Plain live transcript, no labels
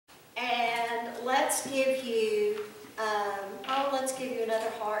let's give you, let's give you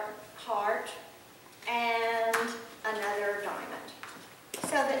another heart, and another diamond.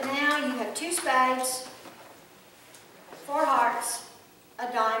 So that now you have 2 spades, 4 hearts,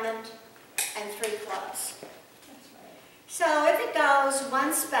 a diamond, and 3 clubs. So if it goes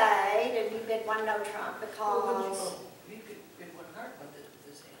 1 spade, and you bid 1 no trump because... You could bid 1 heart with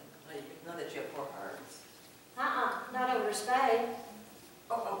this hand. Not that you have 4 hearts. Not over a spade.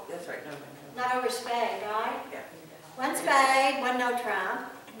 Oh, that's right. No. Not over a spade, right? Yeah. 1 spade, 1 no trump,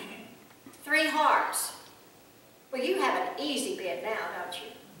 3 hearts. Well, you have an easy bid now, don't you?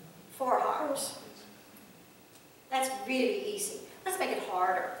 4 hearts. That's really easy. Let's make it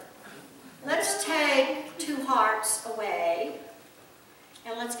harder. Let's take 2 hearts away,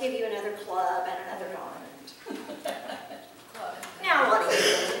 and let's give you another club and another diamond. Now what do you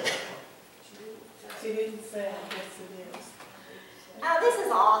do? She didn't say, I guess it is. Oh, this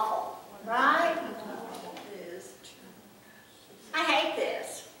is awful, right? It is. I hate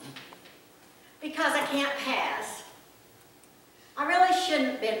this because I can't pass. I really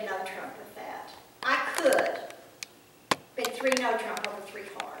shouldn't bid no trump with that. I could bid 3 no trump over 3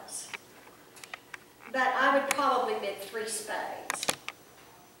 hearts, but I would probably bid 3 spades.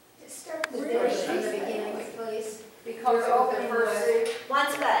 Start the bid from the beginning, please. Because of the first suit.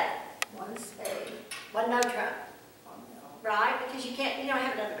 1 spade, 1 spade. 1 no trump, Oh, no. right? Because you don't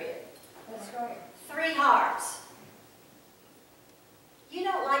have another bid. That's right. 3 hearts. You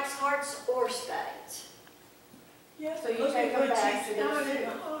don't like hearts or spades. Yeah, So you take them back to the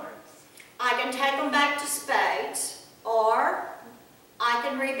hearts. I can take them back to spades, or I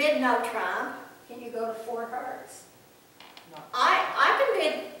can rebid no trump. Can you go to 4 hearts? I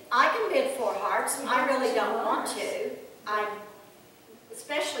can bid 4 hearts. I really don't want to.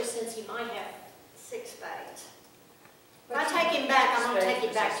 Especially since he might have 6 spades. If I take him back, I'm going to take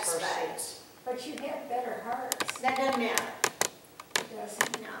him back to spades. But you have better hearts, That doesn't matter.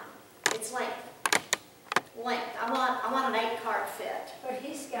 doesn't it? No, it's length. Length. I want an 8-card fit. But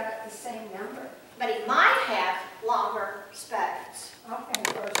he's got the same number. But he might have longer spades. Okay,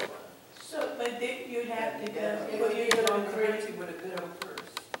 first one. So, but then you'd have to go, If well, you you're bid going on to cards, you would have bid on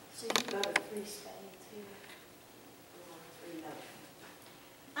first. So you go to 3 spades here.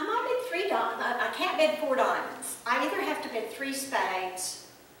 I might bid 3 diamonds. I can't bid 4 diamonds. I either have to bid 3 spades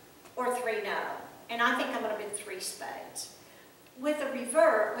or 3 no. And I think I'm going to bid 3 spades. With a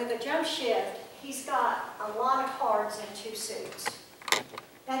revert, with a jump shift, he's got a lot of cards and 2 suits.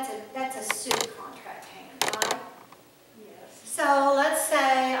 That's a suit contract hand, right? Yes. So let's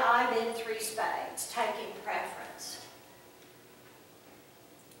say I bid 3 spades, taking preference.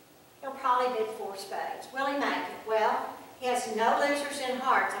 He'll probably bid 4 spades. Will he make it? Well, he has no losers in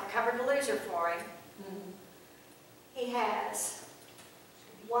hearts. I've covered the loser for him. He has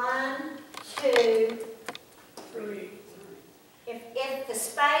 1, 2, 3. if the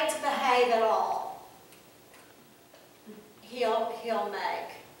spades behave at all, he'll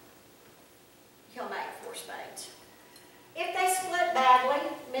make 4 spades. If they split badly,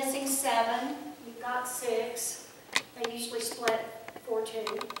 missing 7, you've got 6. They usually split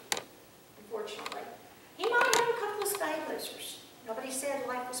 4-2, unfortunately. He might have a couple of spade losers. Nobody said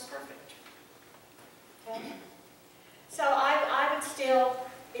life was perfect. Okay? So I would still,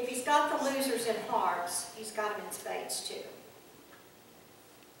 if he's got the losers in hearts, he's got them in spades too.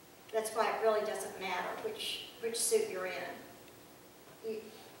 That's why it really doesn't matter which suit you're in.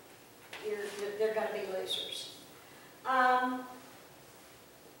 They're going to be losers.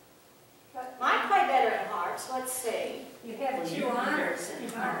 Might play better in hearts. Let's see. You have 2 honors in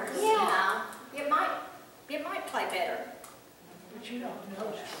hearts. Yeah, it might play better. But you don't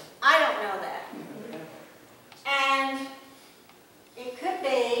know that. I don't know that. And it could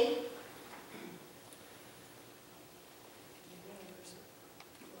be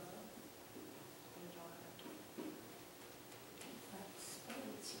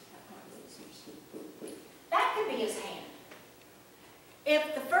that could be his hand.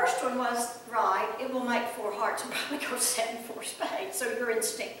 If the first one was right, it will make 4 hearts and probably go 7 4 spades. So your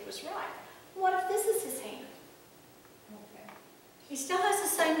instinct was right. What if this is his hand? Okay. He still has the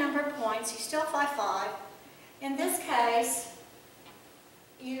same number of points. He's still 5-5. In this case,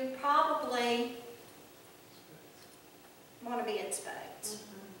 you probably want to be in spades.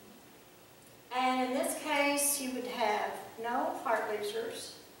 And in this case, you would have no heart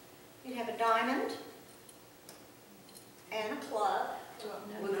losers. You'd have a diamond and a club.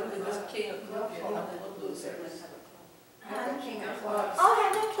 With this king of clubs, you have a club loser. I'm the king of clubs. Oh,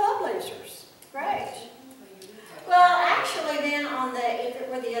 have no club losers. Great. Well, actually, then if it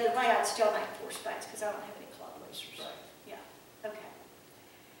were the other way, I'd. I'd still make 4 spades because I don't have any club losers. Right. Yeah, okay.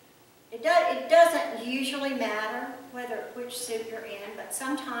 It doesn't usually matter which suit you're in, but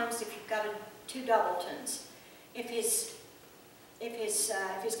sometimes if you've got two doubletons, if he's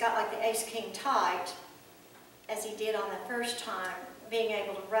got like the ace-king tight, as he did on the first time, being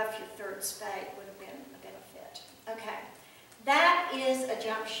able to rough your third spade would have been a benefit. Okay, that is a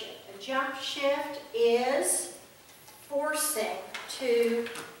jump shift. A jump shift is forcing to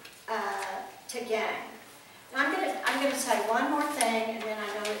gang. And I'm gonna say one more thing, and then I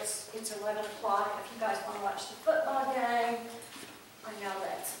know it's 11 o'clock. If you guys want to watch the football game, I know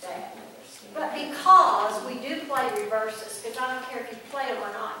that's bad. But because we do play reverses, because I don't care if you play them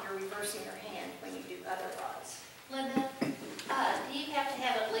or not, you're reversing your hand when you do otherwise. Linda, do you have to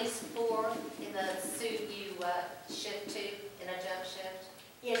have at least 4 in the suit you shift to in a jump shift?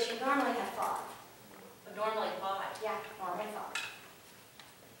 Yes, you normally have 5. Normally 5. Yeah, normally 5.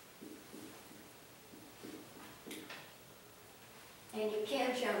 And you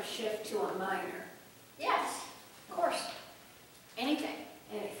can't jump shift to a minor, Yes, of course. Anything,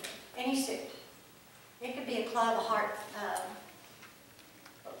 anything. any suit. It could be a club, a heart,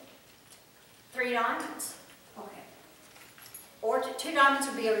 3 diamonds. Okay. Or 2 diamonds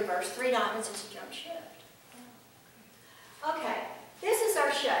would be a reverse, 3 diamonds is a jump shift. Okay, this is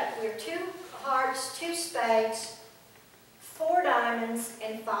our shape. We have 2 hearts, 2 spades, 4 diamonds,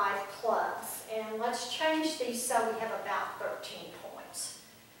 and 5 clubs. And let's change these so we have about 13 points.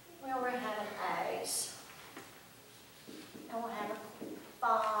 Well, we're having A's. And we'll have a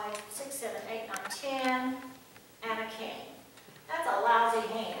 5, 6, 7, 8, 9, 10, and a king. That's a lousy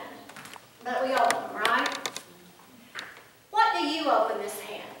hand. But we open them, right? What do you open this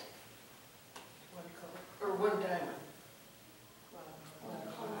hand? One color, or one diamond.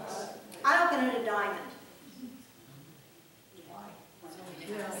 I open it a diamond.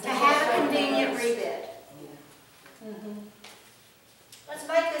 Yeah. To have a convenient rebid. Let's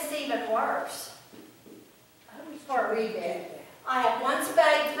make this even worse for a rebid. I have 1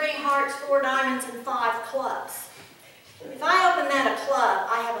 spade, 3 hearts, 4 diamonds, and 5 clubs. If I open that a club,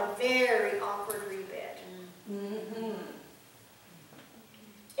 I have a very awkward rebid.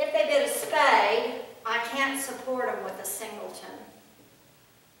 If they bid a spade, I can't support them with a singleton.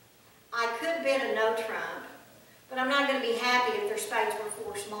 I could bid a no trump, but I'm not going to be happy if their spades were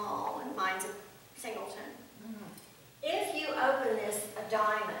 4 small and mine's a singleton. If you open this a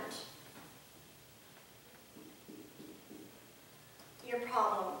diamond, your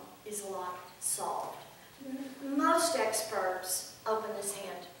problem is a lot solved. Most experts open this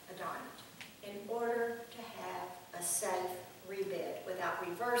hand a diamond in order to have a safe rebid without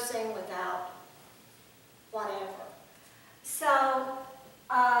reversing, without whatever. So,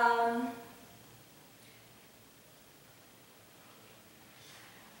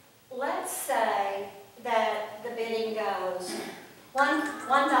 let's say that the bidding goes one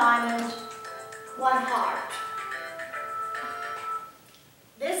diamond, 1 heart.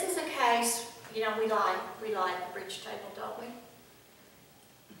 This is a case, you know, we like the bridge table, don't we?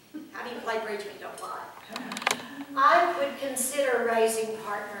 How do you play bridge when you don't lie? I would consider raising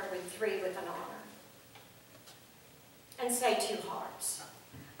partner with 3 with an honor. And say 2 hearts.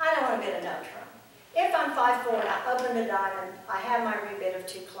 I don't want to bid a no trump. If I'm 5-4 and I open the diamond, I have my rebid of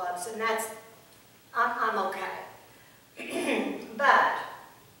 2 clubs, and I'm okay. But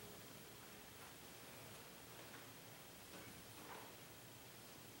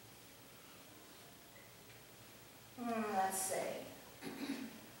let's see.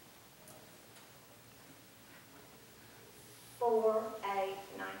 4, 8,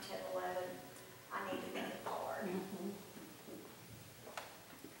 9, 10, 11. I need to make it hard.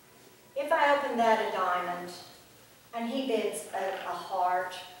 If I open that a diamond and he bids a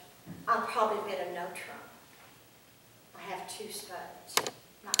heart, I'll probably bid a no trump. I have 2 spades.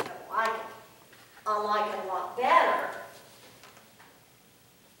 Not going to like it. I'll like it a lot better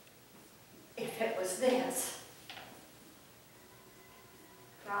if it was this.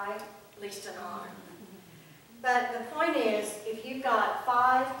 Right? At least an honor. But the point is, if you've got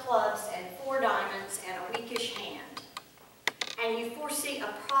 5 clubs and 4 diamonds and a weakish hand, and you foresee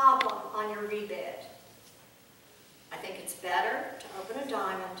a problem on your rebid, I think it's better to open a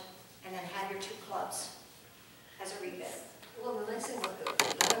diamond and then have your 2 clubs as a rebid. Well, the nice thing about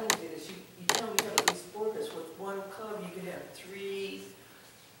the diamond bid is you don't have these borders. With 1 club, you can have 3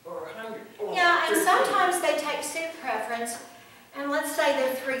 or 100. Or Yeah, and 13. sometimes they take suit preference, and let's say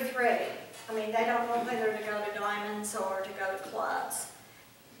they're 3-3. I mean, they don't know whether to go to diamonds or to go to clubs.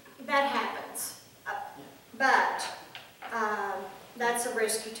 That happens. But that's a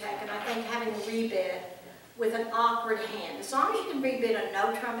risk you take, and I think having a rebid with an awkward hand, as long as you can rebid a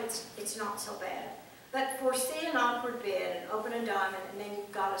no trump, it's not so bad. But foresee an awkward bid and open a diamond, and then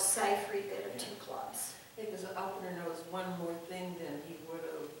you've got a safe rebid of 2 clubs. Because the opener knows one more thing than he would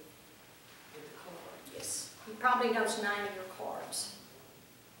have with the card. Yes. He probably knows 9 of your cards.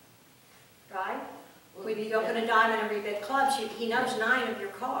 Right? Well, When you open a diamond and rebid clubs, he knows 9 of your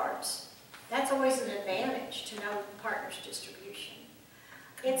cards. That's always an advantage to know the partner's distribution.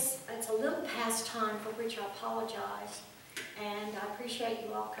 It's a little past time, for which I apologize, and I appreciate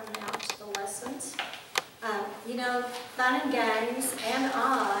you all coming out to the lessons. You know, fun and games, and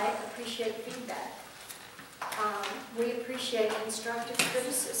I appreciate feedback. We appreciate constructive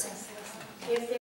criticism. If